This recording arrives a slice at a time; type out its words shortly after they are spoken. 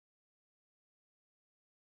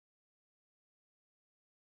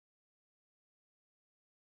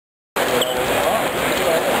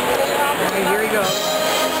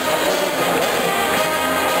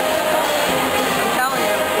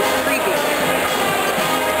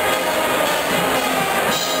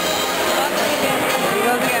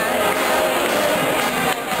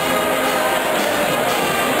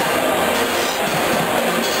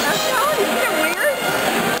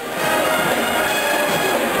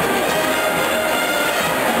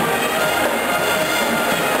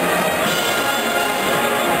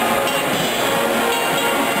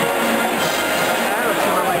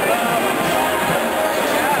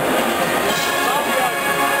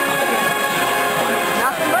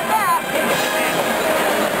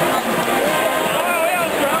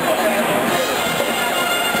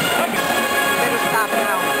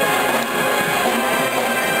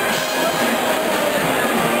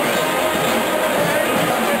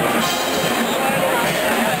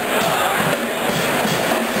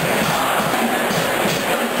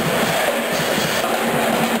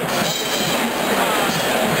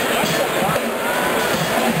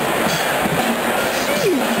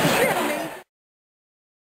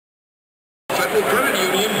Capital Credit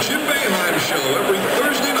Union Jim Boeheim Show every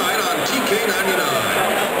Thursday night on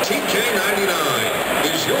TK99.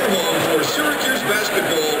 TK99 is your home for Syracuse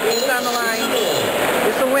basketball all on the line. season long.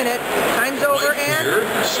 This will win it. Time's over, Right and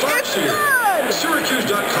here, starts it's here. good!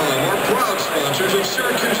 Syracuse.com are proud sponsors of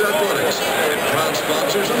Syracuse Athletics.